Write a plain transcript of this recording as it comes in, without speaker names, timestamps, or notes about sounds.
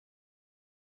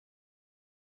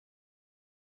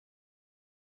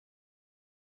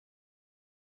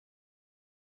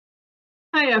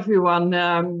Hi, everyone.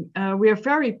 We are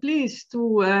very pleased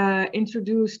to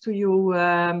introduce to you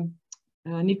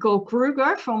Nicole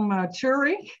Krüger from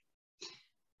Zurich.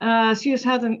 She has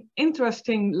had an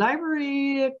interesting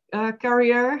library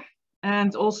career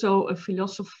and also a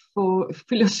philosophical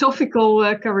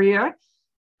career.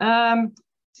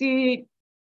 She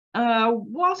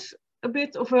was a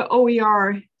bit of an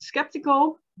OER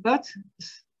skeptical, but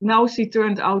now she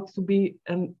turned out to be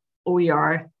an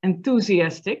OER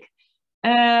enthusiastic.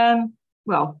 And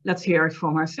well, let's hear it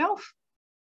from herself.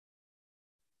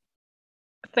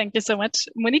 Thank you so much,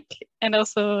 Monique, and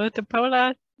also to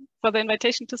Paula for the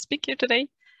invitation to speak here today.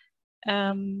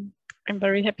 I'm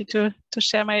very happy to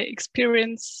share my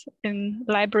experience in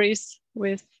libraries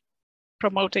with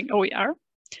promoting OER.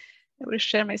 I will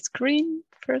share my screen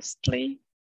firstly.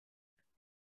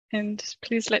 And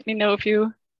please let me know if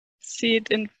you see it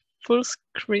in full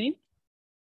screen.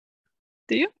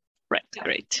 Do you? Right, yeah.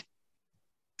 Great.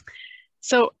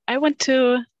 So I want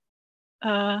to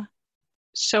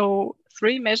show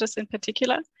three measures in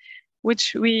particular,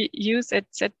 which we use at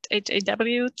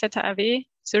ZHAW,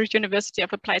 Zurich University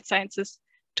of Applied Sciences,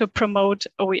 to promote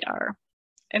OER.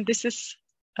 And this is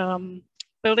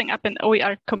building up an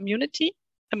OER community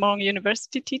among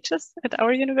university teachers at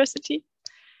our university.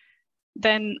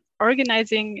 Then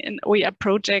organizing an OER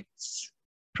project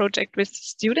with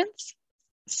students,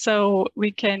 so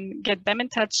we can get them in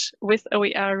touch with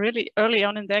OER really early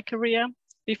on in their career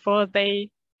before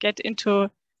they get into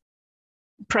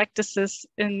practices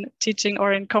in teaching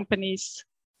or in companies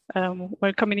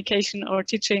where communication or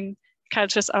teaching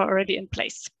cultures are already in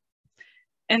place.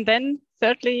 And then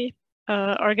thirdly,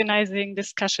 organizing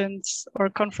discussions or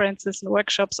conferences and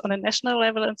workshops on a national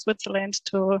level in Switzerland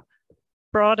to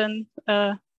broaden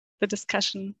the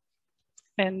discussion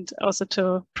and also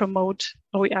to promote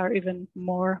OER even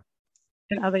more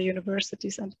in other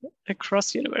universities and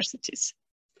across universities.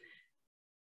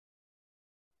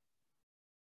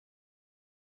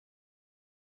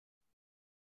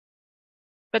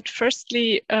 But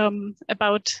firstly,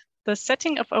 about the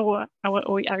setting of our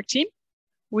OER team.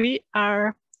 We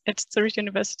are at Zurich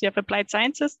University of Applied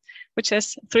Sciences, which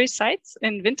has 3 sites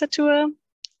in Winterthur,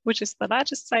 which is the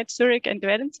largest site, Zurich, and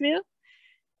Wädenswil.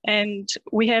 And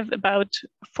we have about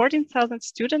 14,000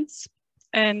 students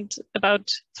and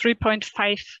about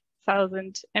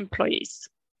 3,500 employees.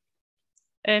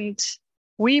 And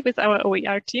we, with our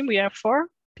OER team, we are 4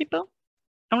 people.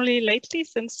 Only lately,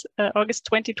 since August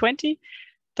 2020,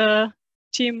 the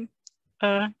team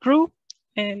grew,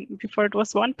 and before it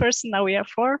was 1 person, now we are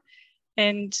 4.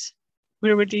 And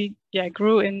we really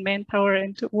grew in manpower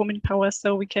and woman power,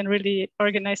 so we can really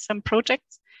organize some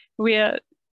projects. We are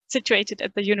situated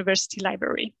at the university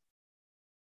library.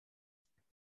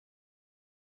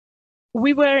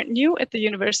 We were new at the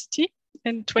university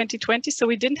in 2020, so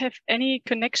we didn't have any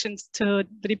connections to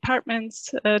the departments,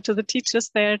 to the teachers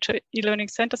there, to e-learning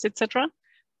centers, etc.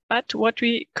 But what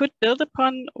we could build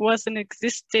upon was an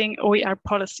existing OER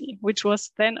policy, which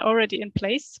was then already in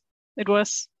place. It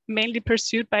was mainly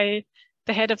pursued by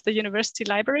the head of the university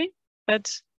library,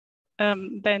 but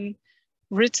then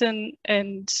written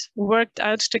and worked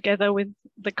out together with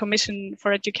the Commission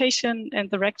for Education and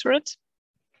the Rectorate.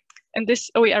 And this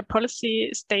OER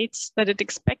policy states that it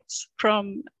expects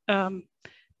from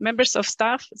members of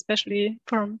staff, especially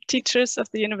from teachers of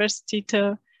the university,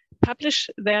 to publish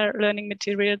their learning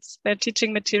materials, their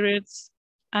teaching materials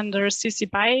under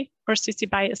CC BY or CC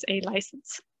BY SA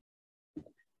license.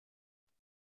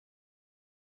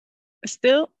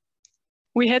 Still,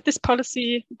 we had this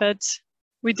policy, but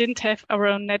we didn't have our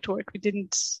own network. We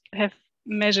didn't have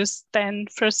measures then,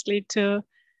 firstly, to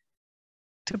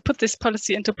put this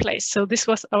policy into place. So this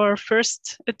was our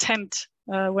first attempt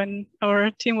when our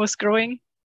team was growing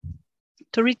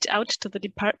to reach out to the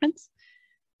departments.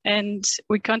 And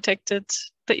we contacted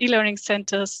the e-learning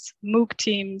centers, MOOC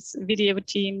teams, video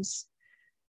teams.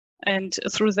 And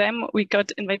through them, we got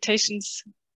invitations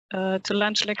to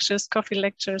lunch lectures, coffee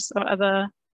lectures, or other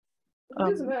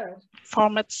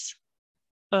formats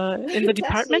in the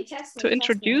department to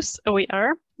introduce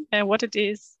OER and what it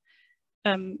is,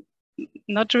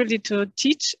 not really to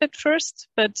teach at first,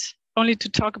 but only to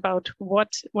talk about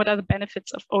what are the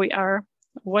benefits of OER,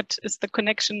 what is the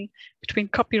connection between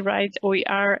copyright,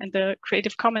 OER, and the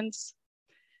Creative Commons.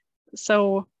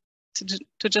 So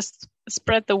to just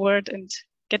spread the word and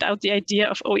get out the idea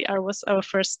of OER was our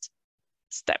first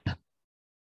step.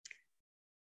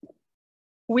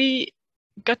 We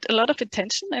got a lot of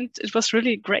attention and it was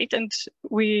really great, and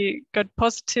we got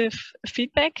positive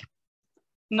feedback,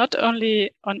 not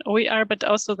only on OER, but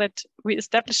also that we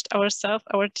established ourselves,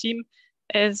 our team,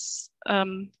 as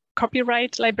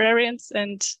copyright librarians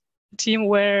and a team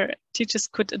where teachers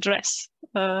could address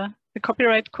the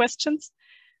copyright questions.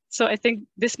 So I think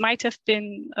this might have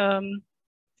been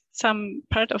some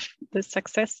part of the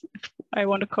success, if I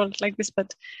want to call it like this,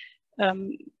 but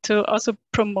to also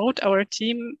promote our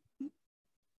team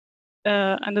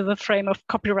under the frame of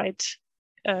copyright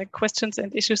questions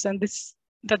and issues, and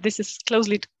that this is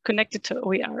closely connected to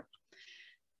OER.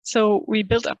 So we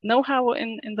built up know-how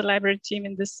in the library team,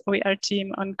 in this OER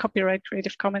team, on copyright,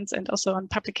 Creative Commons, and also on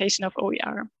publication of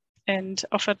OER, and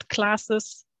offered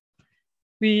classes.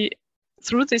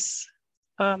 Through this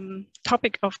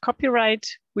topic of copyright,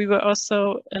 we were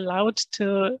also allowed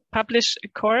to publish a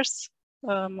course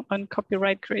on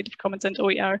copyright, Creative Commons, and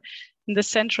OER in the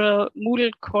central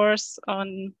Moodle course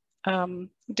on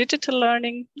digital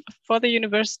learning for the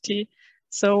university.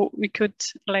 So we could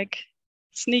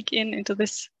sneak into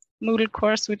this Moodle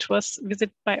course, which was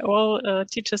visited by all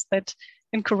teachers that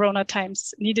in Corona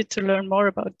times needed to learn more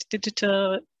about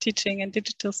digital teaching and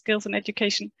digital skills in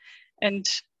education. And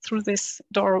through this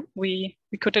door, we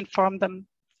could inform them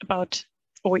about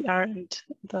OER and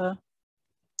the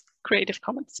Creative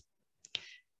Commons.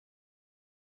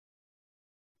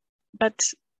 But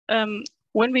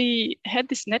when we had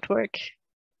this network,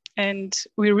 and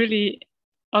we really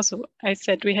also, I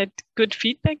said, we had good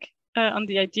feedback on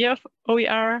the idea of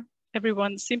OER.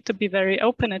 Everyone seemed to be very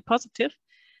open and positive.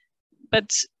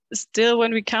 But still,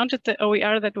 when we counted the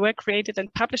OER that were created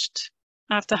and published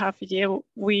after half a year,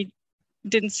 we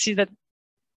didn't see that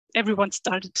everyone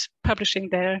started publishing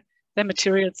their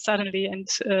materials suddenly and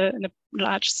in a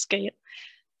large scale.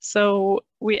 So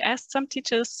we asked some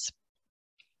teachers,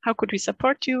 how could we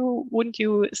support you? Wouldn't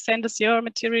you send us your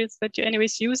materials that you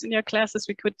anyways use in your classes?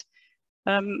 We could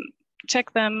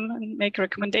check them and make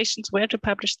recommendations where to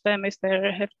publish them if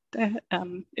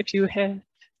if you have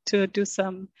to do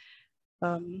some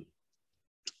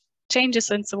changes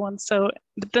and so on. So,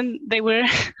 but then they were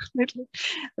little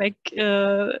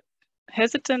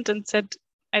hesitant and said,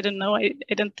 I don't know, I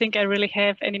don't think I really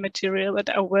have any material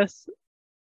that are worth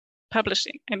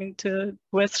publishing. I mean,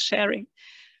 worth sharing.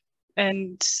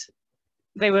 And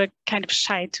they were kind of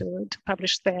shy to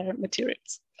publish their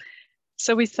materials.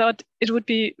 So we thought it would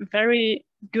be very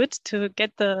good to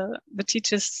get the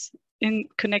teachers in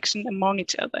connection among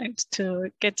each other and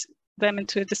to get them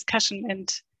into a discussion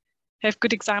and have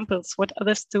good examples, what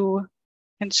others do,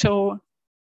 and show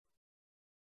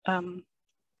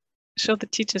the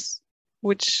teachers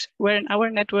which were in our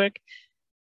network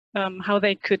how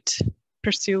they could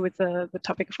pursue with the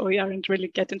topic of OER and really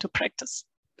get into practice.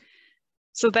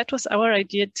 So that was our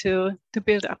idea to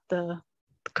build up the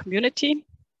community,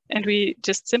 and we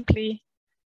just simply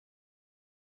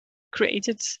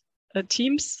created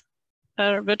Teams,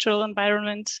 a virtual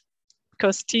environment,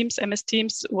 because Teams, MS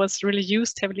Teams, was really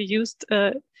heavily used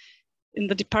in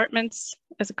the departments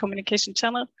as a communication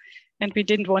channel, and we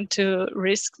didn't want to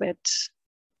risk that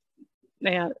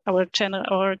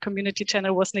our community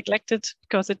channel was neglected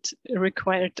because it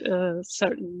required a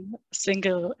certain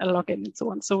single login and so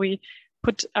on. So we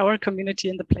put our community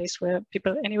in the place where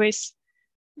people anyways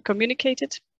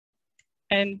communicated,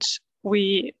 and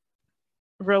we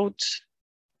wrote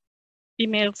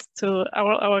emails to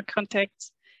our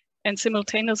contacts and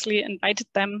simultaneously invited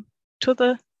them to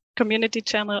the community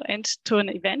channel and to an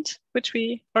event, which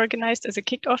we organized as a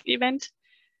kickoff event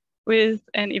with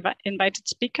an invited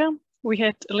speaker. We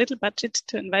had a little budget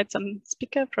to invite some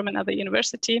speaker from another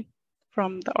university,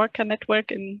 from the ORCA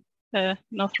network in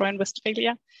North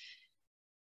Rhine-Westphalia,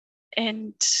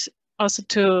 and also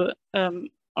to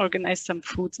organize some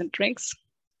foods and drinks.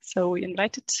 So we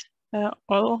invited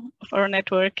all of our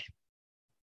network,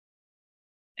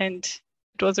 and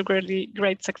it was a really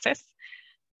great success.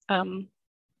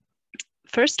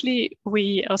 Firstly,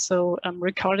 we also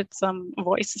recorded some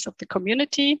voices of the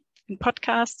community in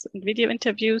podcasts and video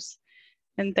interviews,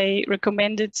 and they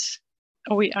recommended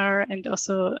OER and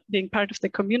also being part of the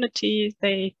community.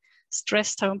 They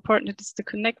stressed how important it is to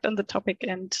connect on the topic,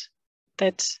 and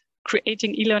that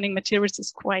creating e-learning materials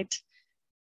is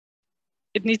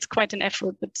it needs quite an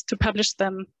effort, but to publish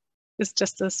them is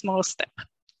just a small step.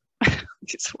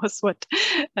 This was what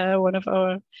one of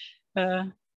our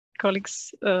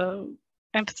colleagues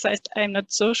emphasized. I'm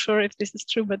not so sure if this is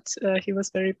true, but he was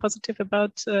very positive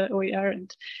about OER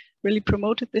and really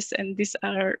promoted this. And these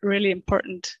are really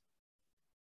important.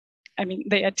 I mean,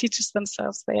 they are teachers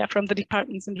themselves. They are from the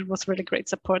departments, and it was really great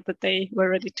support that they were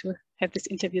ready to have these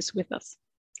interviews with us.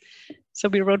 So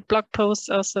we wrote blog posts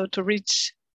also to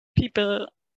reach people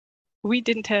we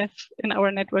didn't have in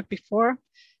our network before,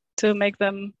 to let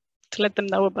them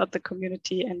know about the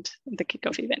community and the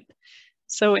kickoff event.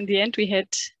 So in the end, we had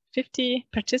 50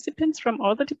 participants from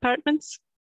all the departments.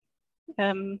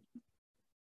 And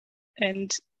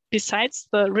besides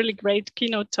the really great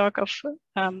keynote talk of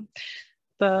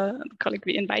the colleague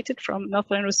we invited from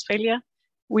North Rhine-Westphalia,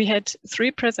 we had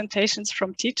 3 presentations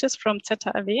from teachers from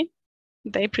ZHAW.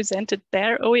 They presented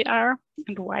their OER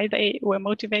and why they were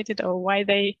motivated or why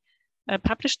they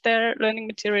published their learning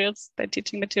materials, their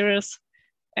teaching materials.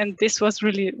 And this was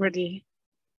really, really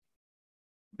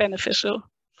beneficial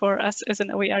for us as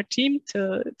an OER team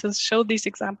to show these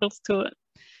examples to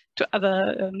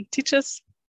other teachers,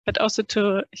 but also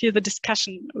to hear the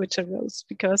discussion which arose,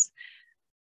 because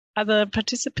other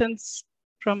participants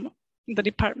from the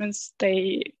departments,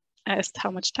 they asked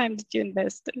how much time did you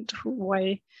invest and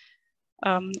why,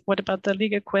 what about the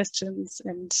legal questions,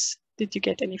 and did you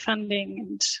get any funding,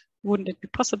 and wouldn't it be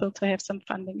possible to have some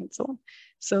funding, and so on.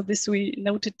 So this we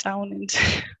noted down, and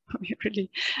we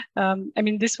really, I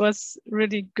mean, this was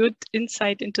really good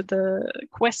insight into the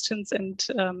questions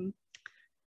and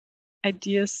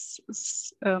ideas,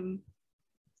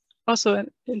 also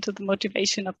into the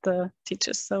motivation of the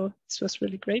teachers. So this was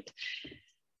really great.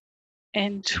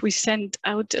 And we sent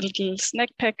out a little snack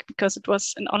pack because it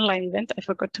was an online event. I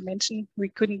forgot to mention, we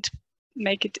couldn't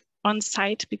make it on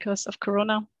site because of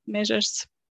Corona measures,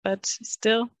 but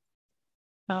still,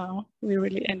 we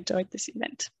really enjoyed this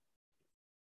event.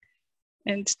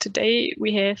 And today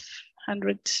we have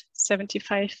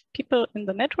 175 people in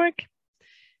the network,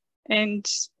 and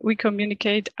we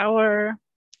communicate our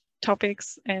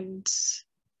topics and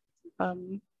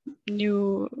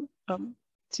new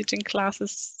teaching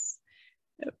classes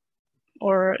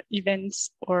or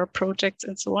events or projects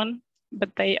and so on.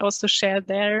 But they also share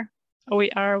their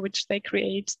OER, which they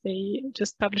create. They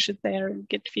just publish it there and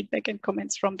get feedback and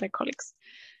comments from their colleagues.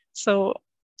 So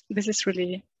this is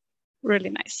really,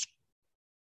 really nice.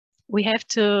 We have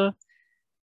to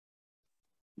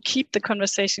keep the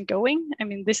conversation going. I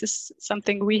mean, this is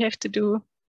something we have to do.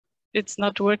 It's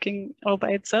not working all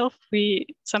by itself. We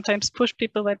sometimes push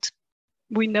people that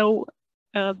we know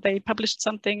they published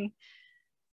something.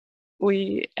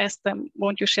 We ask them,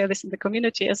 won't you share this in the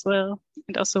community as well?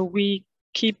 And also we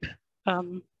keep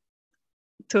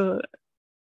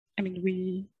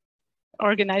we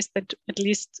organize that at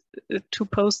least 2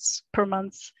 posts per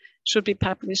month should be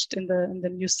published in the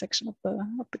news section of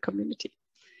the community,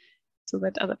 so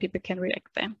that other people can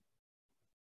react there.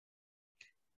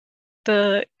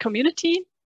 The community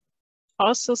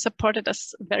also supported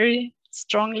us very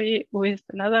strongly with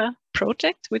another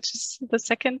project, which is the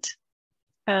second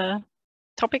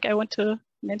topic I want to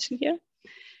mention here.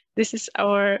 This is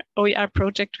our OER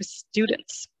project with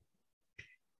students.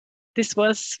 This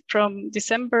was from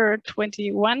December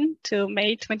 21 to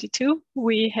May 22.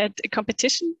 We had a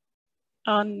competition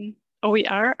on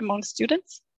OER among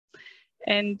students,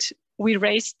 and we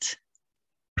raised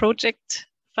project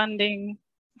funding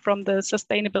from the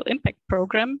Sustainable Impact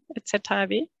Program at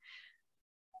ZHAW.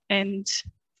 And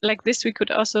like this, we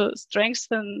could also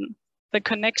strengthen the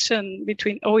connection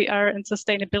between OER and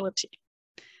sustainability.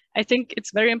 I think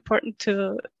it's very important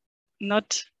to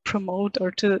not promote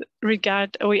or to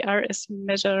regard OER as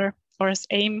measure or as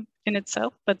aim in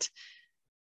itself, but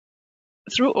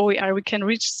through OER, we can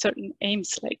reach certain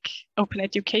aims like open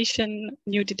education,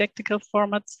 new didactical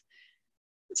formats,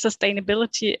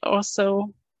 sustainability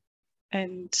also,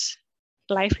 and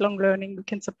lifelong learning. We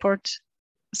can support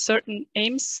certain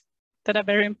aims that are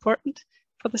very important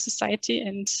for the society.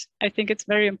 And I think it's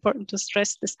very important to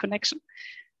stress this connection.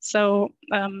 So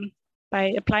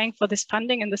by applying for this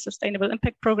funding in the Sustainable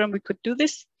Impact Program, we could do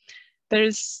this. There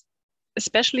is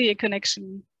especially a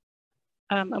connection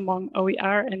among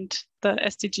OER and the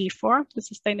SDG 4, the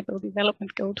Sustainable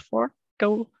Development Goal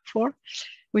 4,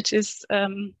 which is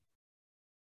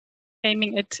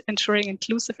aiming at ensuring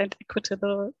inclusive and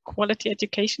equitable quality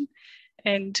education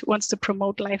and wants to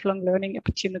promote lifelong learning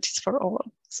opportunities for all.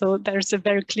 So there's a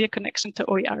very clear connection to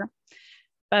OER.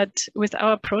 But with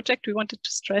our project, we wanted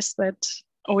to stress that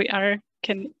OER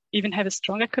can even have a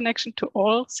stronger connection to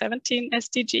all 17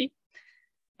 SDG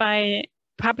by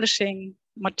publishing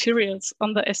materials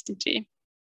on the SDG.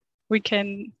 We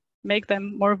can make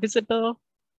them more visible,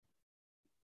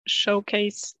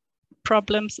 showcase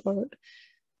problems or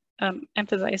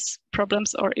emphasize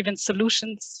problems or even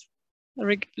solutions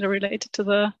related to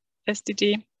the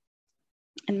SDG,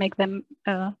 and make them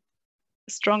a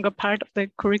stronger part of the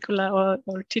curricula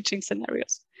or teaching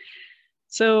scenarios.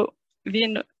 So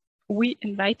we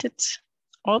invited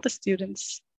all the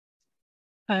students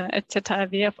at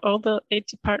ZHAW of all the 8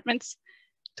 departments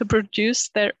to produce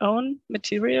their own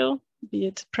material, be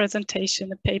it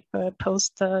presentation, a paper,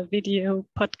 poster, video,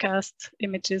 podcast,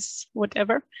 images,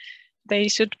 whatever, they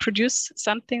should produce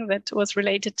something that was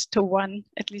related to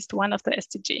at least one of the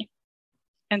SDG.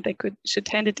 And they should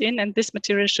hand it in, and this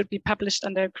material should be published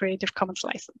under a Creative Commons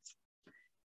license.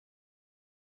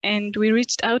 And we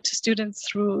reached out to students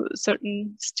through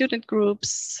certain student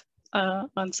groups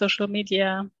on social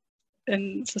media,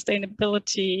 in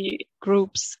sustainability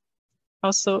groups,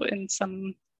 also in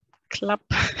some club.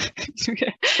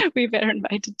 We were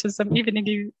invited to some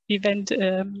evening event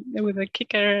with a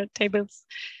kicker tables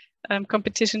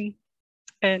competition,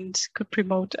 and could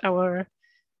promote our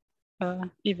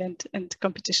event and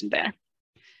competition there.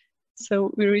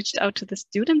 So we reached out to the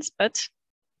students, but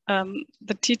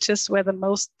the teachers were the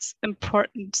most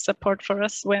important support for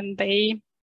us when they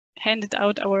handed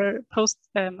out our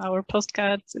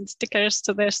postcards and stickers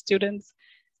to their students.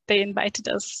 They invited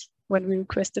us when we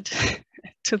requested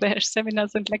to their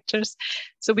seminars and lectures,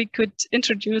 so we could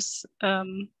introduce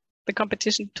the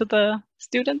competition to the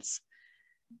students.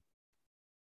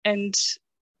 And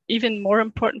even more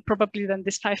important probably than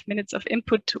this 5 minutes of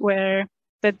input were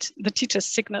that the teachers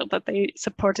signaled that they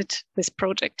supported this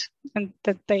project and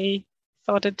that they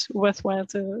thought it worthwhile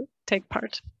to take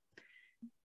part.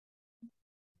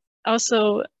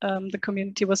 Also, the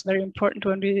community was very important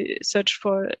when we searched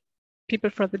for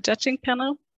people for the judging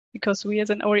panel, because we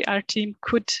as an OER team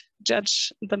could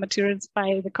judge the materials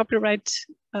by the copyright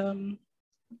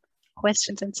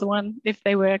questions and so on, if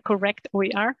they were correct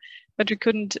OER, but we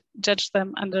couldn't judge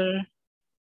them under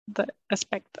the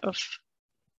aspect of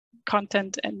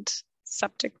content and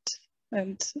subject,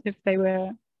 and if they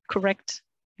were correct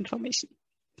information.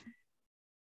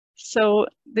 So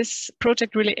this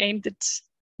project really aimed at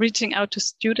reaching out to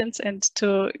students and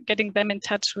to getting them in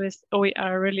touch with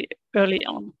OER really early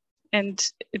on. And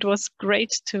it was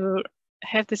great to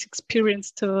have this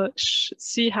experience to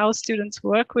see how students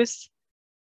work with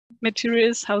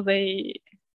materials,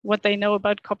 what they know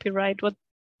about copyright, what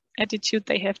attitude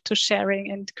they have to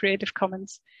sharing and Creative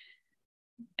Commons.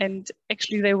 And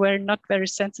actually they were not very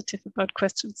sensitive about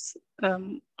questions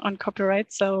on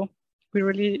copyright. So we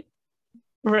really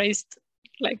raised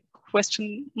like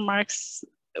question marks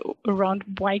around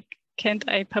why can't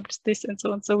I publish this and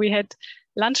so on. So we had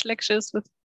lunch lectures with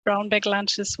brown bag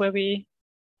lunches where we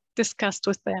discussed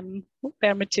with them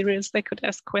their materials. They could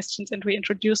ask questions and we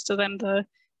introduced to them the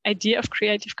idea of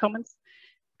Creative Commons,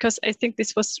 because I think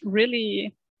this was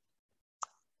really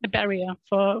a barrier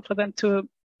for them to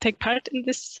take part in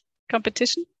this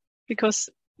competition, because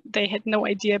they had no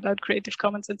idea about Creative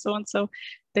Commons and so on. So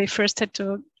they first had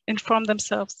to inform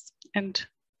themselves, and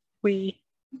we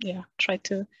tried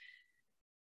to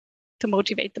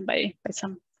motivate them by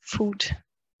some food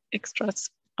extras.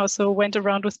 Also went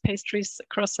around with pastries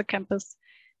across the campus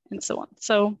and so on.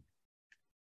 So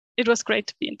it was great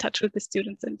to be in touch with the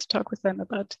students and to talk with them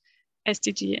about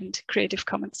SDG and Creative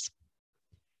Commons.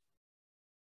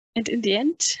 And in the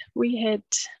end, we had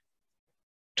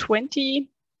 20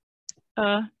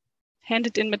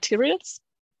 handed in materials,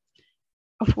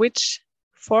 of which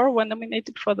 4 were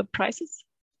nominated for the prizes.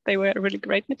 They were really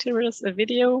great materials: a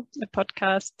video, a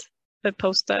podcast, a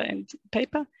poster, and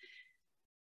paper.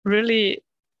 Really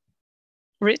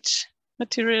rich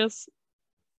materials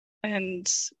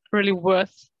and really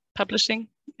worth publishing.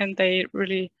 And they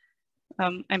really,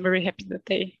 I'm very happy that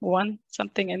they won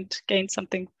something and gained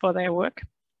something for their work.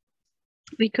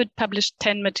 We could publish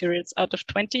 10 materials out of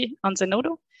 20 on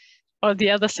Zenodo. All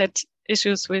the others had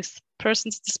issues with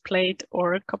persons displayed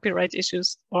or copyright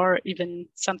issues, or even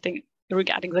something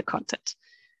regarding the content,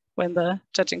 when the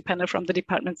judging panel from the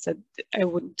department said, I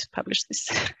wouldn't publish this.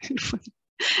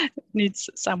 It needs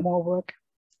some more work.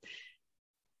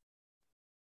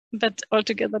 But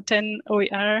altogether 10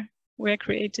 OER were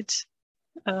created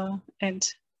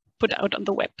and put out on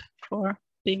the web for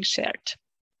being shared.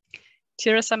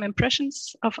 Here are some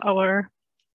impressions of our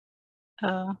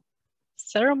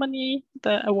ceremony,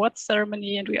 the awards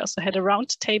ceremony, and we also had a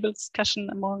roundtable discussion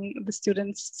among the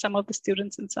students, some of the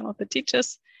students and some of the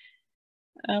teachers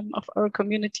of our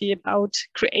community about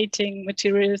creating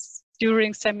materials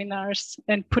during seminars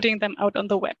and putting them out on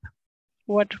the web.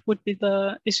 What would be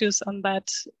the issues on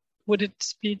that? Would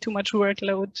it be too much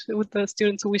workload? Would the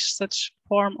students wish such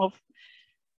form of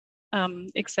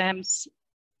exams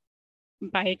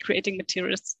by creating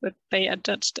materials that they are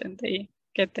judged and they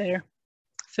get their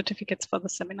certificates for the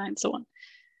seminar and so on?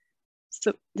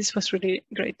 So this was really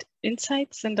great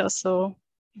insights, and also,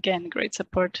 again, great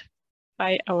support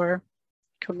by our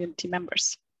community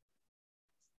members.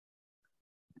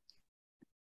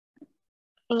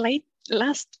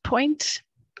 Last point,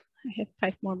 I have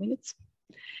 5 more minutes.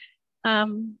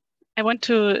 I want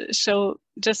to show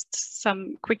just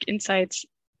some quick insights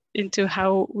into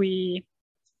how we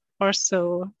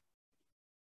also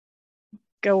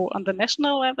go on the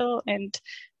national level and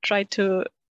try to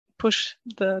push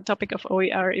the topic of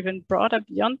OER even broader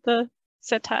beyond the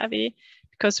ZHAW,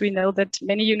 because we know that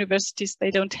many universities,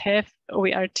 they don't have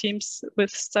OER teams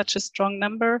with such a strong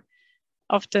number.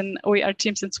 Often OER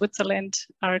teams in Switzerland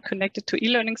are connected to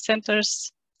e-learning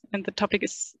centers, and the topic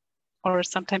is, or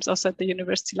sometimes also at the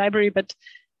university library, but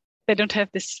they don't have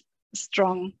this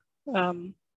strong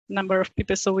number of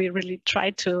people. So we really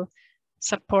try to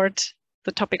support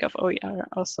the topic of OER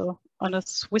also on a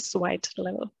Swiss-wide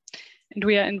level. And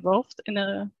we are involved in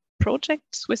a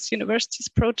project, Swiss Universities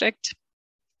project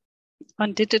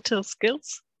on digital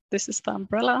skills. This is the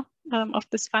umbrella of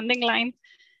this funding line.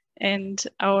 And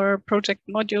our project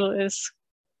module is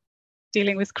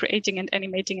dealing with creating and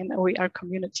animating an OER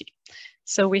community.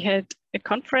 So we had a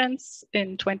conference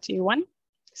in 21,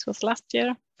 this was last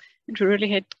year, and we really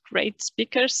had great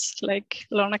speakers like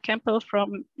Lorna Campbell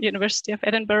from University of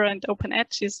Edinburgh and Open Ed.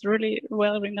 She's really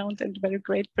well-renowned and very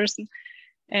great person.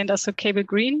 And also Cable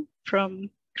Green from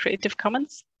Creative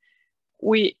Commons.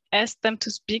 We asked them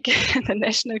to speak at the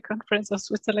National Conference of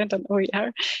Switzerland on OER.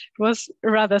 It was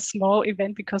a rather small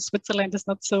event because Switzerland is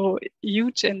not so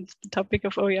huge and the topic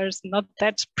of OER is not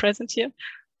that present here.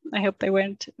 I hope they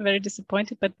weren't very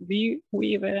disappointed, but we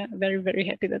were very, very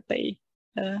happy that they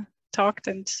talked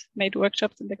and made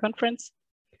workshops in the conference.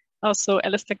 Also,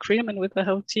 Alistair Creelman with a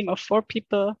whole team of 4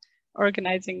 people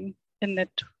organizing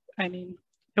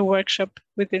a workshop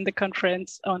within the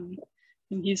conference on,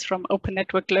 and he's from Open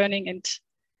Network Learning, and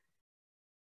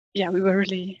yeah, we were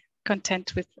really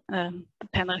content with the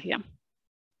panel here.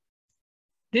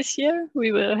 This year,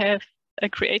 we will have a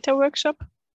creator workshop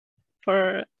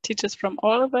for teachers from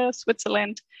all over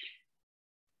Switzerland.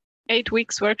 8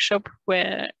 weeks workshop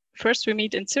where first we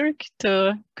meet in Zurich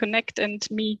to connect and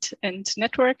meet and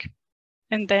network,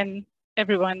 and then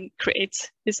everyone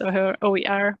creates his or her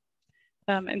OER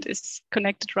and is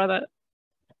connected rather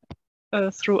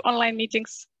through online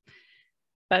meetings.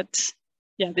 But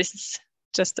yeah, this is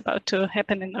just about to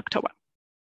happen in October.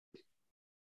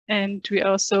 And we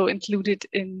also included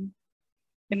in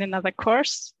another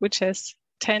course, which has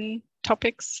 10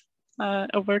 topics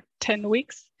over 10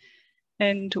 weeks.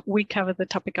 And we cover the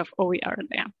topic of OER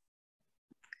there.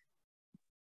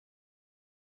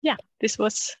 Yeah, this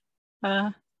was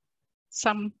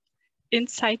some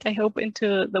insight, I hope,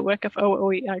 into the work of our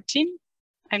OER team.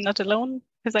 I'm not alone.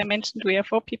 As I mentioned, we are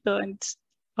 4 people, and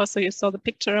also you saw the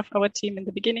picture of our team in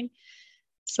the beginning.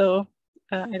 So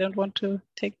I don't want to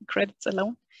take the credits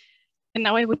alone. And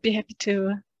now I would be happy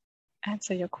to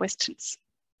answer your questions.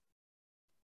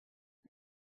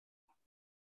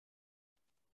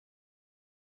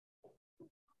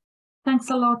 Thanks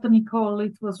a lot, Nicole.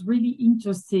 It was really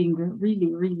interesting,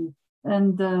 really.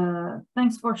 And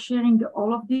thanks for sharing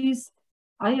all of these.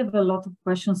 I have a lot of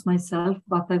questions myself,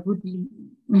 but I would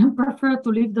prefer to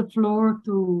leave the floor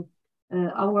to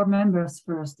our members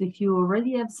first. If you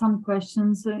already have some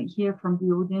questions here from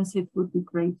the audience, it would be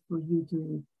great for you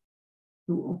to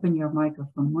open your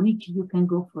microphone. Monique, you can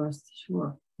go first,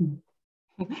 sure.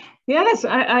 Yes,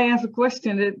 I have a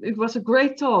question. It was a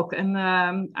great talk, and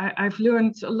I've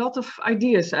learned a lot of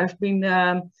ideas. I've been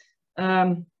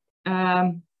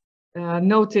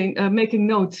making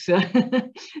notes,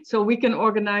 so we can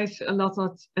organize a lot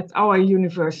at our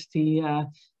university.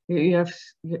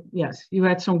 You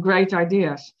had some great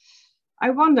ideas. I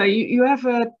wonder, you have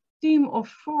a team of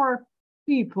 4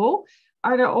 people.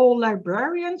 Are they all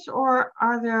librarians, or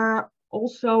are there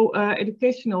also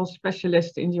educational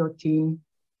specialists in your team?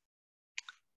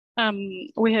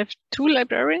 We have 2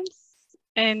 librarians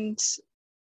and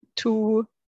 2,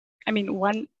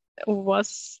 one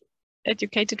was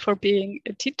educated for being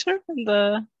a teacher in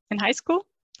high school.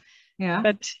 Yeah.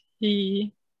 But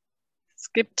he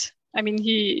skipped,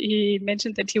 he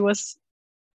mentioned that he was,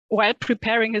 while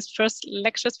preparing his first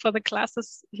lectures for the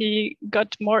classes, he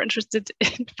got more interested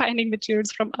in finding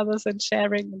materials from others and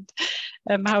sharing,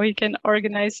 and how he can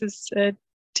organize his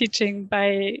teaching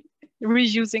by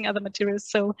reusing other materials.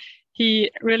 So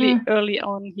he really early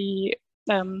on, he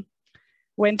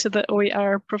went to the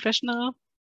OER professional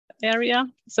area.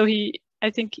 So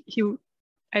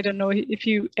I don't know if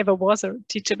he ever was a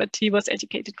teacher, but he was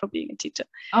educated for being a teacher.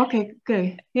 Okay,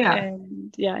 yeah.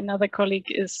 And yeah, another colleague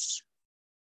is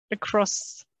a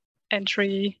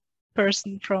cross-entry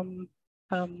person from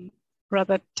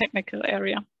rather technical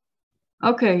area.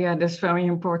 Okay, yeah, that's very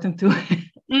important too.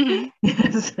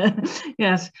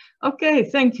 Yes. Okay,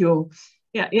 thank you.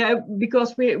 Yeah,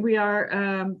 because we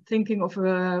are thinking of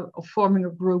forming a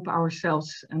group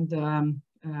ourselves, and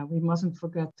we mustn't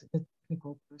forget that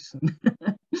technical person.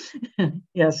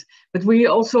 Yes, but we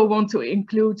also want to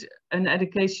include an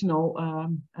educational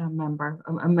member,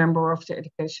 a member of the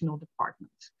educational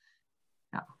department.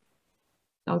 Yeah.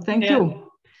 So thank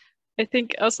you. I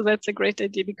think also that's a great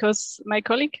idea, because my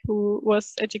colleague who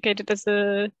was educated as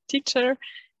a teacher,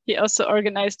 he also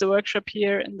organized a workshop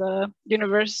here in the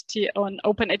university on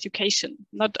open education,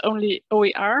 not only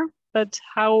OER, but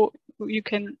how you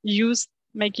can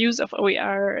make use of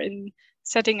OER in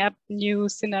setting up new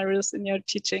scenarios in your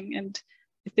teaching. And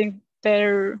I think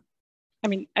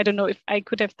I don't know if I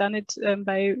could have done it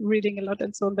by reading a lot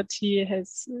and so on, but he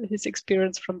has his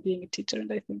experience from being a teacher,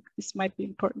 and I think this might be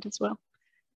important as well.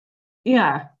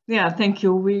 Yeah, thank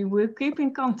you. We will keep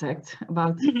in contact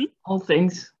about all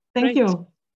things. Thank you.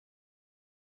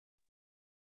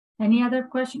 Any other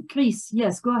question? Chris,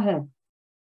 yes, go ahead.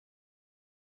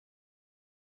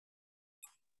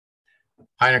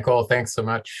 Hi, Nicole. Thanks so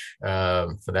much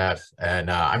for that. And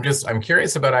I'm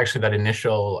curious about actually that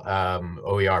initial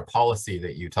OER policy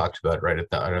that you talked about right at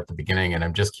the beginning. And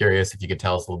I'm just curious if you could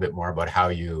tell us a little bit more about how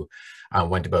you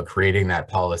went about creating that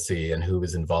policy and who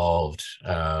was involved,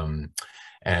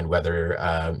 and whether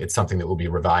it's something that will be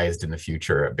revised in the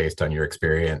future based on your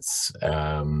experience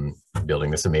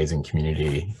building this amazing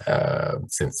community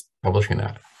since publishing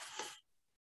that.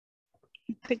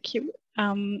 Thank you.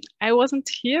 I wasn't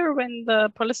here when the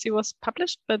policy was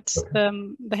published, but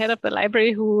the head of the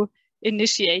library who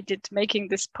initiated making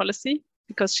this policy,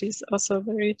 because she's also a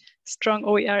very strong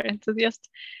OER enthusiast,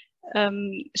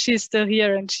 she's still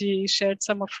here, and she shared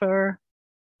some of her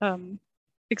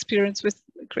experience with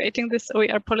creating this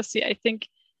OER policy. I think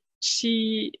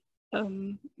she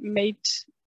made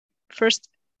first,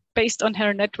 based on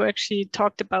her network, she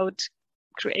talked about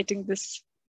creating this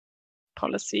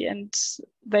policy, and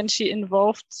then she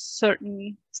involved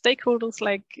certain stakeholders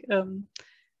like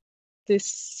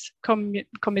this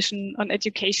commission on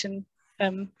education.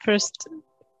 First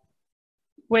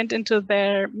went into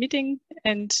their meeting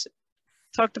and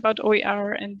talked about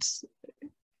OER and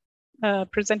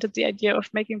presented the idea of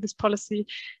making this policy,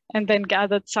 and then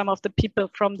gathered some of the people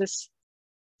from this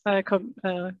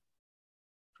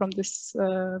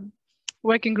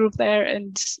working group there,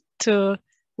 and to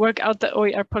work out the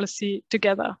OER policy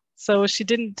together. So she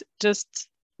didn't just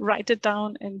write it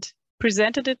down and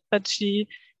presented it, but she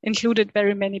included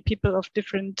very many people of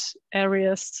different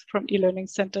areas from e-learning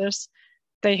centers.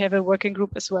 They have a working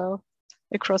group as well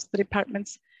across the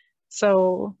departments.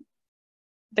 So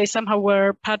they somehow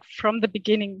were part from the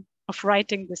beginning of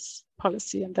writing this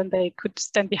policy, and then they could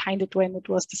stand behind it when it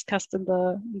was discussed in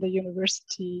the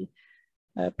university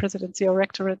presidency or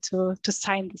rectorate to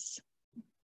sign this.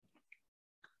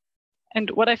 And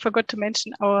what I forgot to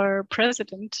mention, our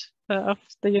president of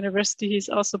the university, he's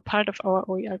also part of our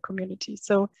OER community.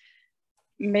 So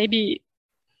maybe,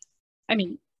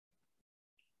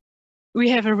 we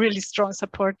have a really strong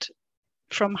support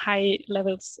from high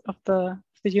levels of the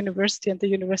university and the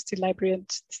university library, and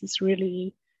this is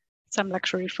really some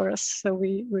luxury for us. So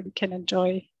we really can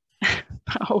enjoy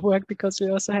our work, because we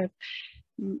also have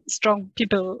strong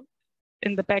people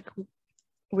in the back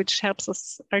which helps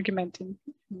us argumenting.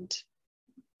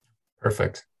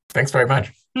 Perfect. Thanks very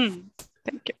much.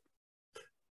 Thank you.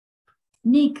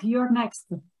 Nick, you're next.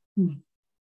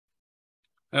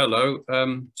 Hello.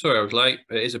 Sorry I was late.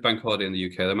 It is a bank holiday in the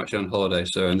UK. I'm actually on holiday,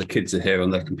 and the kids are here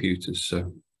on their computers.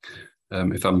 So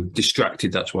if I'm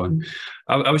distracted, that's why.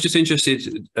 I was just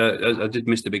interested, I did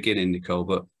miss the beginning, Nicole,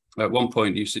 but at one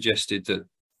point you suggested that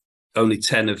only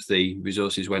 10 of the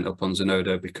resources went up on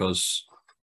Zenodo because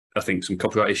I think some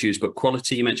copyright issues, but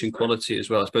quality, you mentioned quality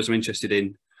as well. I suppose I'm interested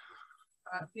in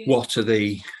what are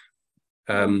the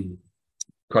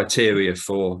criteria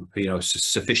for,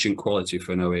 sufficient quality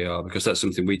for an OER, because that's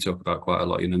something we talk about quite a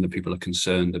lot, and the people are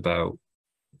concerned about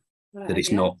that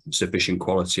it's not sufficient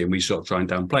quality, and we sort of try and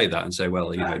downplay that and say,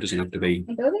 well, it doesn't have to be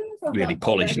really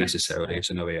polished necessarily as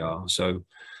an OER. So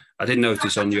I did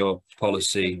notice on your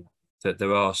policy that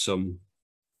there's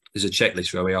a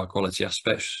checklist for OER quality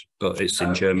aspects, but it's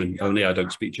in German only. I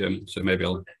don't speak German, so maybe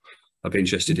I'll be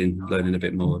interested in learning a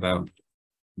bit more about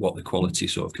what the quality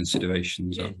sort of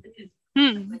considerations are.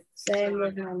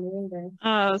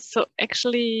 So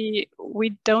actually, we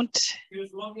don't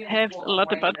have a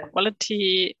lot about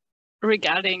quality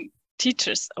regarding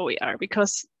teachers OER,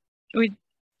 because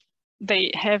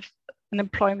they have an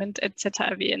employment at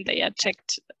ZHAW and they are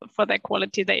checked for their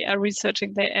quality. They are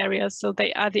researching their areas, so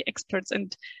they are the experts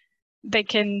and they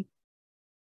can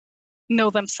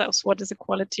know themselves what is the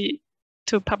quality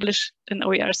to publish an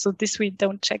OER. So this we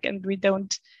don't check, and we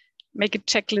don't make a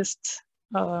checklist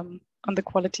on the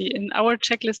quality. In our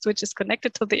checklist, which is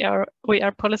connected to the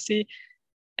OER policy,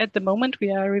 at the moment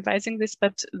we are revising this,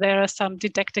 but there are some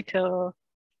didactical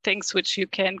things which you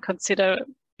can consider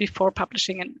before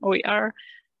publishing an OER.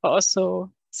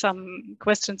 Also some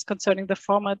questions concerning the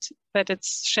format, that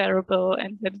it's shareable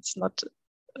and that it's not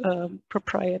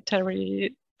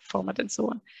proprietary format and so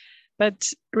on.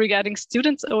 But regarding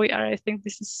students' OER, I think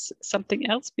this is something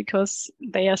else because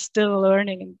they are still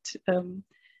learning, and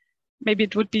maybe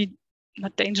it would be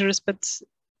not dangerous, but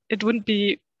it wouldn't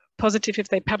be positive if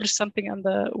they publish something on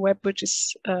the web which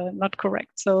is not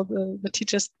correct. So the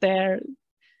teachers there,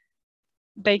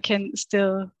 they can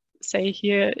still say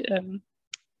here,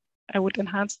 I would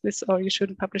enhance this, or you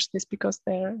shouldn't publish this because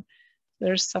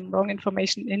there's some wrong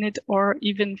information in it, or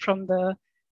even from the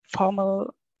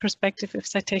formal perspective, if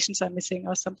citations are missing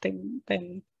or something,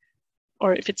 then,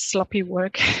 or if it's sloppy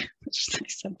work, which I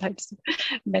sometimes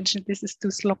mention, this is too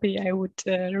sloppy, I would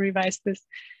revise this,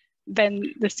 then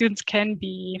the students can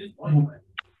be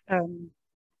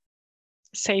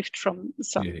saved from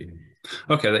some. Yeah.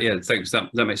 Okay, yeah, thanks.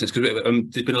 That makes sense, because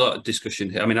there's been a lot of discussion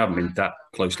here. I mean, I haven't been that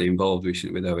closely involved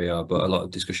recently with OER, but a lot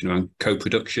of discussion around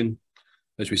co-production,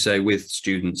 as we say, with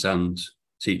students and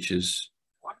teachers.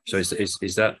 So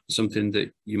is that something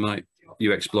that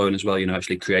you exploring as well? You know,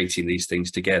 actually creating these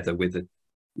things together with a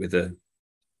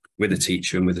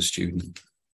teacher and with a student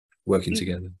working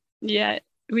together. Yeah,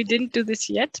 we didn't do this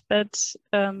yet, but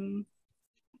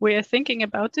we are thinking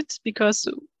about it because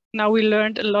now we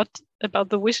learned a lot about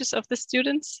the wishes of the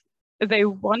students. They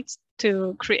want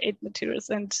to create materials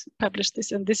and publish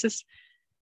this, and this is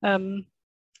a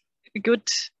good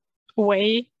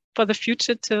way for the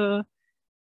future to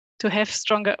have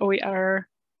stronger OER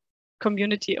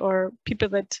community or people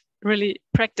that really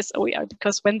practice OER,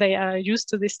 because when they are used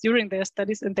to this during their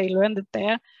studies and they learned it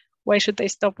there, why should they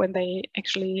stop when they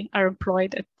actually are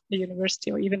employed at the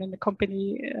university or even in a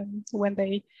company when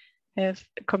they have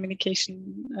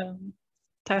communication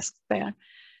tasks there?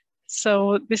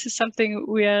 So this is something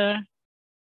we are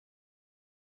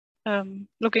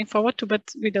looking forward to,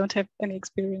 but we don't have any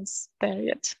experience there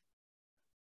yet.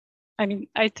 I mean,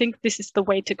 I think this is the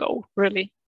way to go,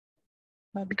 really,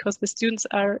 because the students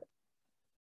are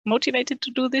motivated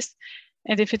to do this.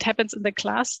 And if it happens in the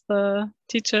class, the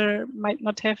teacher might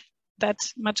not have that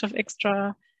much of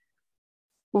extra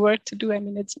work to do. I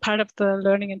mean, it's part of the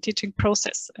learning and teaching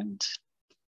process, and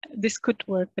this could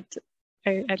work, but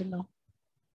I don't know.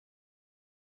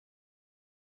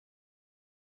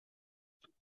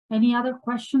 Any other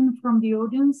question from the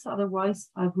audience? Otherwise,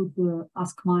 I would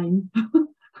ask mine.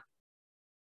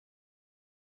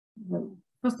 Well,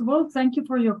 first of all, thank you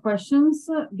for your questions,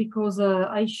 because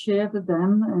I shared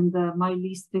them and my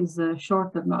list is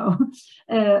shorter now.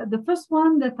 The first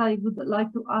one that I would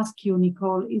like to ask you,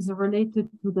 Nicole, is related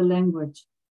to the language.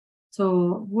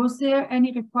 So was there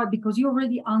any requirement, because you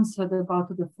already answered about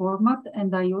the format,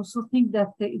 and I also think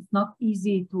that it's not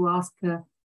easy to ask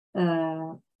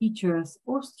teachers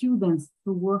or students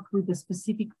to work with a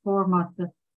specific format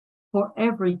for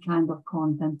every kind of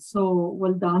content. So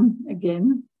well done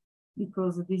again,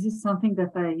 because this is something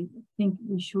that I think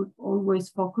we should always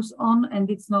focus on,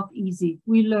 and it's not easy.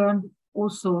 We learned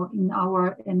also in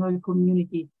our ENOEL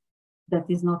community that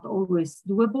is not always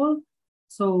doable.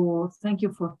 So thank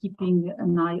you for keeping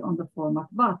an eye on the format.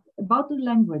 But about the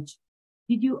language,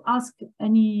 did you ask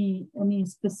any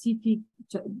specific,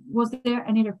 was there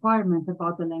any requirement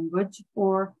about the language,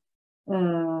 or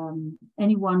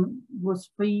anyone was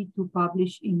free to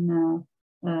publish in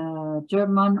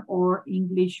German or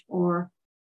English or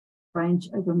French?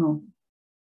 I don't know.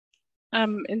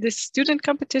 In this student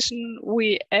competition,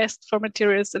 we asked for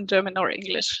materials in German or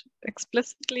English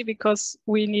explicitly because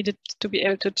we needed to be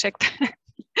able to check that.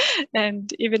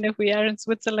 And even if we are in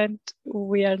Switzerland,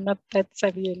 we are not that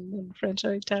savvy in French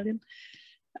or Italian,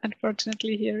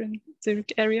 unfortunately, here in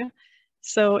Zurich area.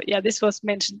 So yeah, this was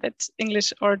mentioned that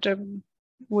English or German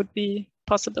would be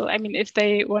possible. I mean, if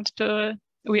they wanted to,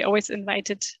 we always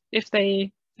invited, if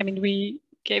they, I mean, we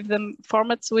gave them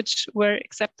formats which were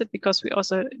accepted because we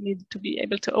also needed to be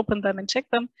able to open them and check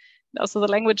them. And also the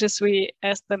languages, we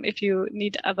asked them, if you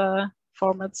need other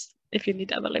formats, if you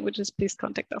need other languages, please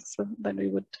contact us. So then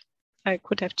I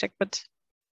could have checked, but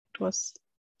it was,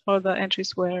 all the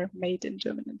entries were made in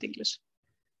German and English.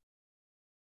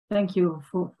 Thank you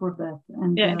for that.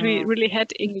 And yeah, and we really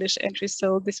had English entries,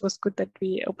 so this was good that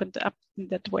we opened up in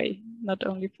that way, not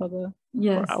only for the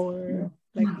for our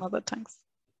like mother tongues.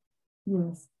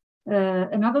 Yes.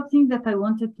 Another thing that I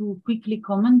wanted to quickly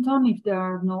comment on, if there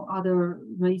are no other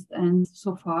raised hands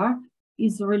so far,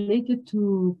 is related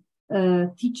to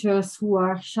teachers who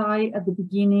are shy at the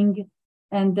beginning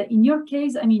And in your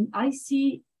case, I mean, I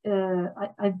see,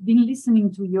 I've been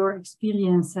listening to your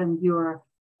experience and your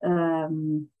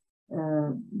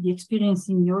the experience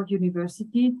in your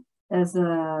university as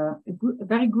a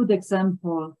very good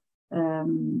example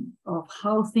of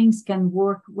how things can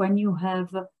work when you have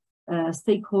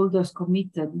stakeholders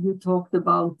committed. You talked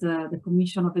about the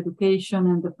Commission of Education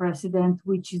and the President,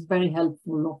 which is very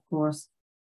helpful, of course,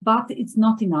 but it's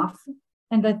not enough.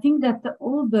 And I think that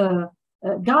all the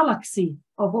galaxy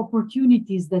of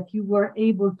opportunities that you were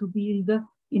able to build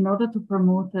in order to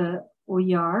promote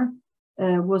OER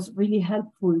was really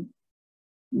helpful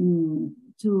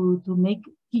to make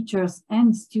teachers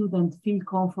and students feel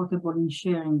comfortable in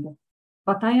sharing.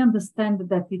 But I understand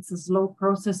that it's a slow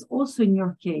process also in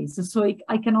your case. So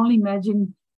I can only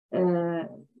imagine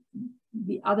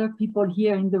the other people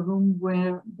here in the room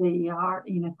where they are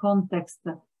in a context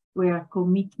where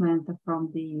commitment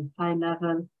from the high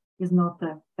level is not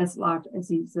as large as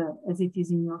it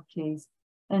is in your case.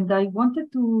 And I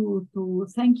wanted to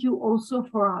thank you also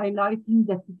for highlighting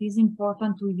that it is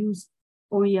important to use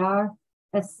OER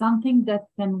as something that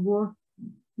can work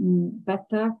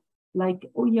better. Like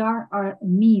OER are a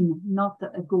mean, not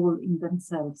a goal in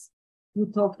themselves. You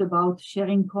talked about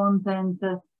sharing content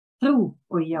through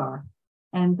OER.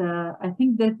 And I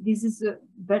think that this is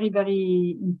very,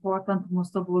 very important,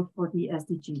 most of all for the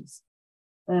SDGs.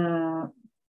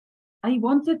 I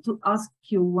wanted to ask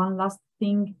you one last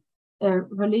thing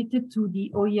related to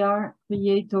the OER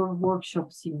Creator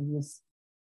Workshop series,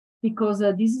 because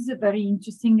this is very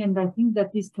interesting, and I think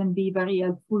that this can be very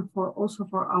helpful also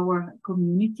for our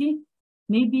community.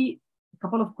 Maybe a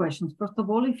couple of questions. First of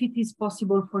all, if it is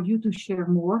possible for you to share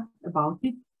more about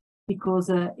it, because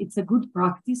it's a good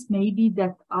practice, maybe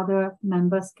that other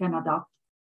members can adapt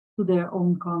to their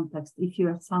own context. If you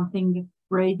have something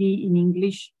ready in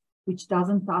English, which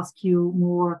doesn't ask you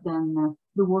more than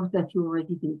the work that you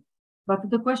already did. But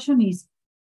the question is,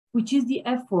 which is the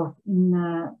effort in,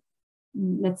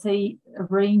 let's say, a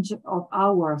range of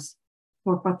hours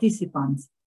for participants?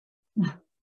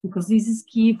 Because this is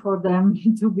key for them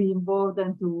to be involved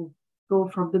and to go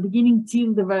from the beginning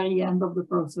till the very end of the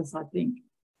process, I think.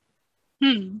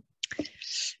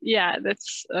 Yeah,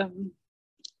 that's,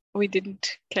 we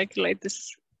didn't calculate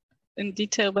this in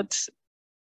detail, but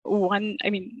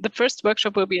the first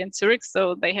workshop will be in Zurich,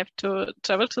 so they have to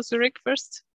travel to Zurich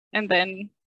first and then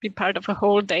be part of a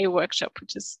whole day workshop,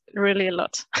 which is really a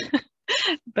lot.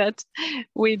 But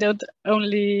we don't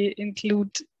only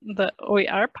include the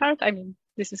OER part. I mean,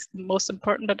 this is the most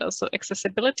important, but also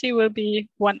accessibility will be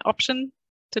one option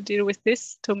to deal with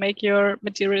this, to make your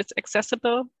materials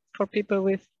accessible for people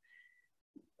with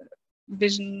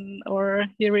vision or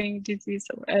hearing disease,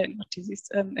 or not disease,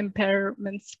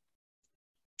 impairments.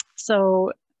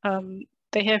 So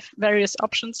they have various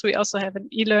options. We also have an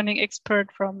e-learning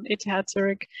expert from ETH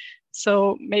Zurich.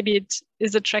 So maybe it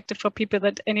is attractive for people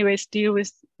that anyways deal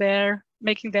with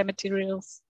making their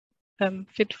materials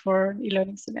fit for an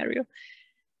e-learning scenario.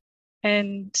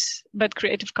 But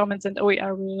Creative Commons and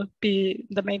OER will be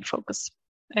the main focus.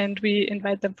 And we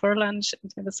invite them for lunch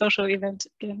and have a social event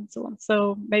again and so on.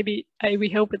 So maybe we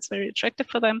hope it's very attractive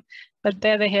for them, but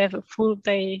there they have a full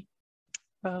day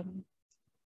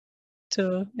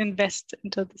to invest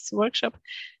into this workshop.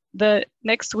 The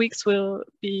next weeks will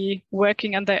be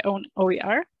working on their own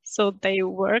OER. So they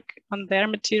work on their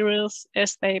materials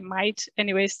as they might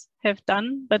anyways have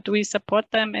done, but we support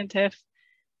them and have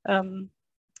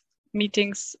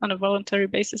meetings on a voluntary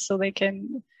basis so they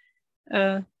can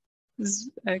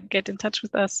get in touch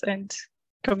with us and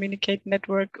communicate,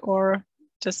 network, or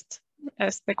just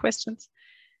ask their questions.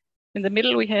 In the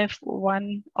middle, we have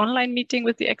one online meeting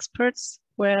with the experts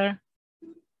where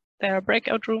there are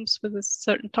breakout rooms with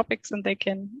certain topics and they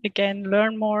can again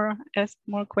learn more, ask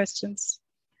more questions.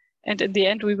 And in the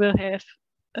end, we will have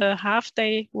a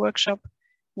half-day workshop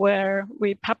where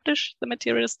we publish the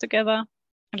materials together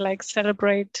and like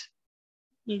celebrate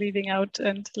leaving out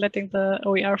and letting the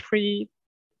OER free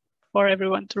for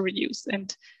everyone to reuse.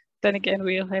 And then again,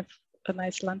 we'll have a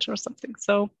nice lunch or something.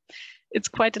 So it's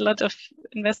quite a lot of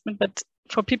investment, but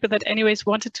for people that anyways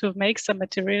wanted to make some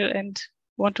material and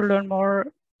want to learn more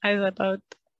either about,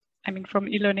 from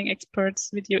e-learning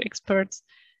experts, video experts,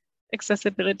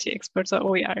 accessibility experts, or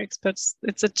OER experts,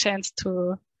 it's a chance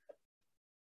to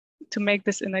make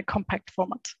this in a compact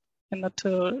format and not to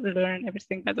learn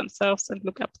everything by themselves and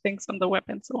look up things on the web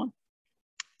and so on.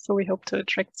 So we hope to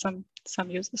attract some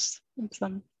users and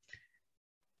some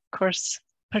course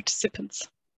participants.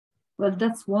 Well,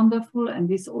 that's wonderful. And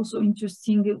it's also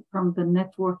interesting from the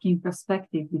networking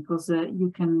perspective, because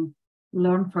you can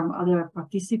learn from other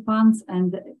participants.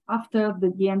 And after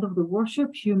the end of the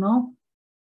workshop, you know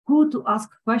who to ask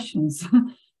questions.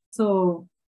 So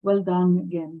well done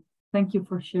again. Thank you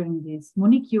for sharing this.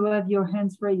 Monique, you have your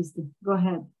hands raised. Go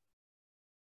ahead.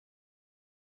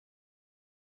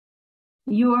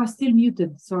 You are still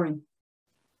muted, sorry.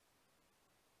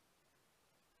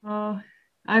 I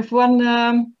have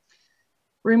one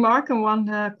remark and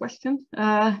one question.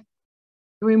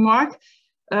 Remark.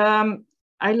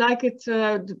 I like it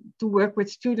to work with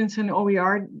students in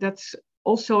OER. That's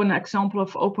also an example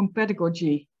of open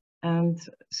pedagogy. And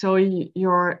so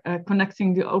you're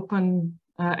connecting the open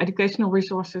educational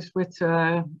resources with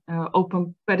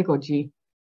open pedagogy.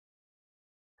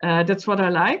 That's what I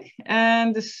like.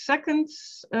 And the second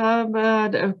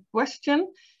question,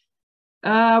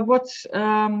 what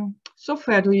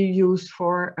software do you use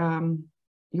for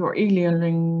your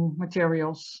e-learning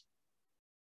materials?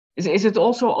 Is it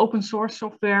also open source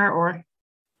software or?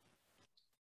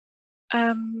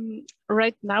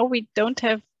 Right now, we don't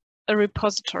have a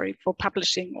repository for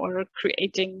publishing or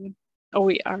creating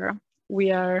OER.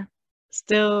 We are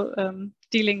still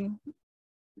dealing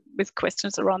with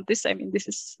questions around this. I mean, this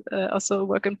is also a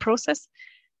work in process,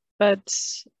 but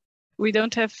we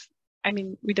don't have, I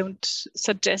mean, we don't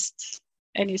suggest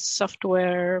any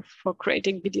software for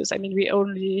creating videos. I mean, we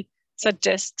only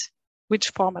suggest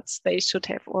which formats they should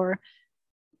have, or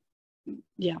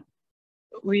yeah.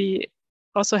 We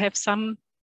also have some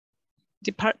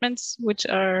departments which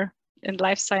are in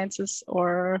life sciences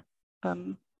or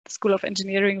the School of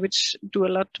Engineering, which do a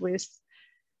lot with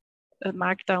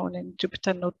Markdown and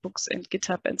Jupyter notebooks and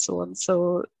GitHub and so on.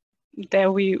 So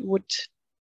there we would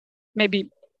maybe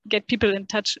get people in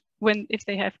touch if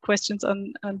they have questions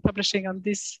on publishing on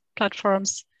these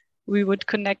platforms. We would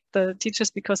connect the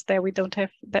teachers because there we don't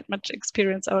have that much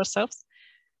experience ourselves.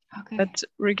 Okay. But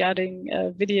regarding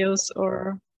videos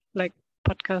or like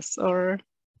podcasts or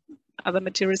other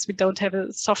materials, we don't have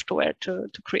a software to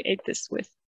create this with.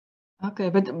 Okay,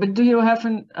 but do you have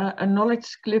a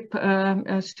knowledge clip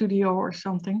studio or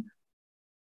something?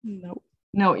 No.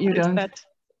 No, you don't.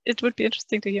 It would be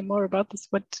interesting to hear more about this.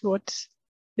 What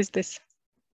is this?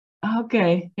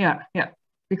 Okay, yeah.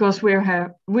 Because we're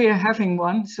having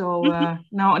one, so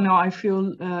now I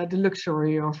feel the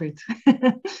luxury of it.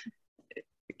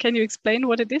 Can you explain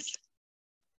what it is?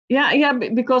 Yeah,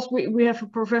 because we have a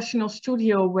professional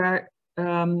studio where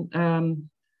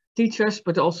teachers,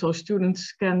 but also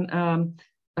students can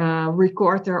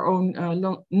record their own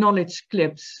knowledge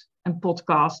clips and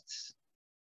podcasts.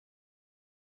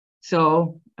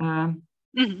 So,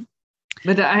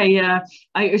 but I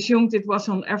assumed it was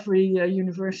on every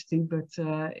university, but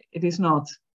it is not,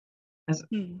 as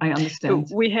I understand.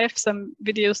 We have some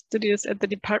video studios at the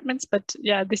departments, but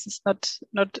yeah, this is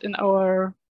not in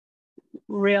our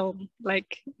realm,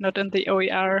 like not in the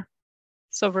OER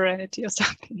sovereignty or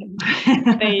something.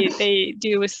 they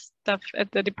deal with stuff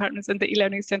at the departments and the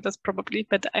e-learning centers probably,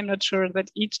 but I'm not sure that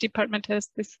each department has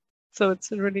this. So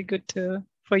it's really good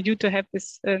for you to have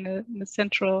this in a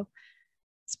central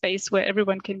space where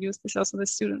everyone can use this, also the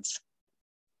students.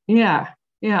 Yeah.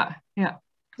 Great.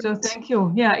 So thank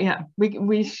you. Yeah.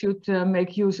 We should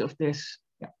make use of this.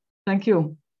 Yeah. Thank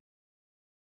you.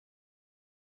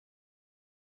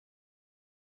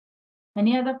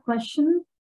 Any other question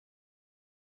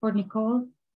for Nicole?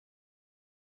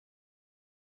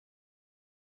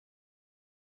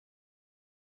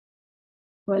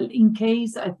 Well, in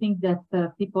case, I think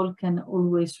that people can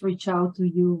always reach out to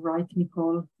you, right,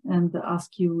 Nicole, and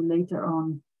ask you later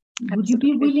on. Absolutely. Would you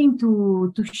be willing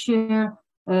to share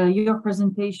your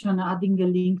presentation, adding a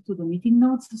link to the meeting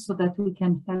notes so that we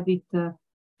can have it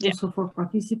also for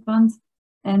participants?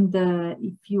 And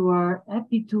if you are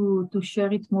happy to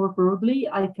share it more broadly,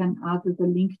 I can add the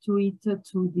link to it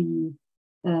to the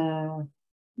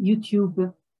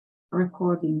YouTube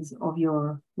recordings of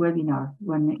your webinar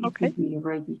when it will be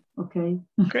ready. Okay.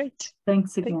 Great.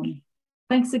 Thanks again.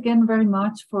 Thanks again very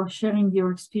much for sharing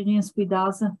your experience with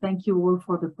us. And thank you all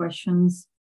for the questions.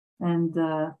 And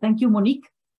thank you, Monique,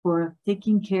 for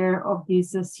taking care of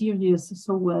this series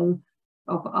so well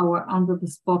of our Under the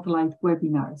Spotlight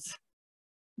webinars.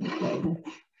 Okay.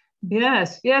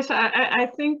 Yes. I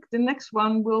think the next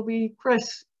one will be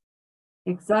Chris.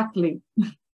 Exactly.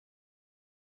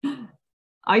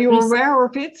 Are you aware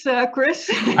of it, Chris?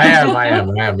 I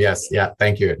am. Yes. Yeah.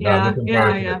 Thank you. No, I'm looking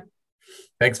forward to it.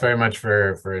 Thanks very much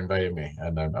for inviting me,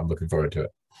 and I'm looking forward to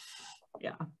it.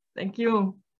 Yeah. Thank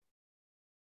you.